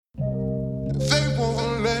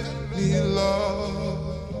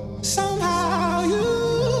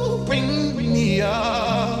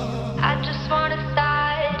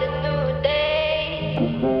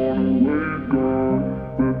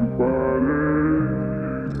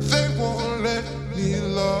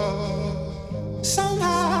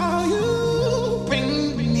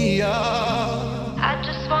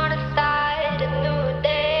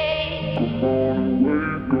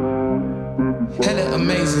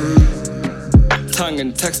Tongue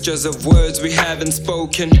and textures of words we haven't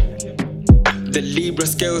spoken. The Libra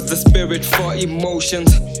scales the spirit for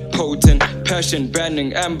emotions. Potent passion,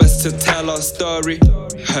 branding ambers to tell our story.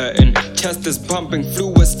 Hurting, chest is pumping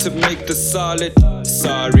fluids to make the solid.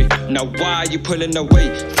 Sorry, now why are you pulling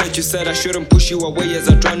away? Thought you said I shouldn't push you away. As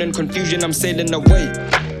I drown in confusion, I'm sailing away.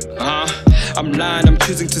 I'm lying, I'm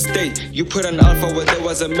choosing to stay. You put an alpha where there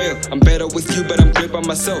was a male. I'm better with you, but I'm great by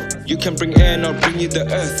myself. You can bring air and I'll bring you the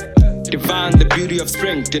earth. Divine, the beauty of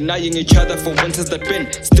spring. Denying each other for winters that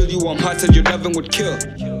been. Still you warm hearted, your loving would kill.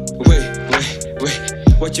 Wait.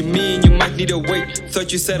 What you mean, you might need a wait.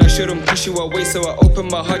 Thought you said I shouldn't push you away, so I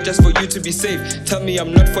opened my heart just for you to be safe. Tell me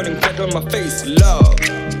I'm not falling flat on my face, love.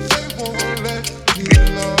 They won't let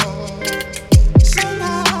me love.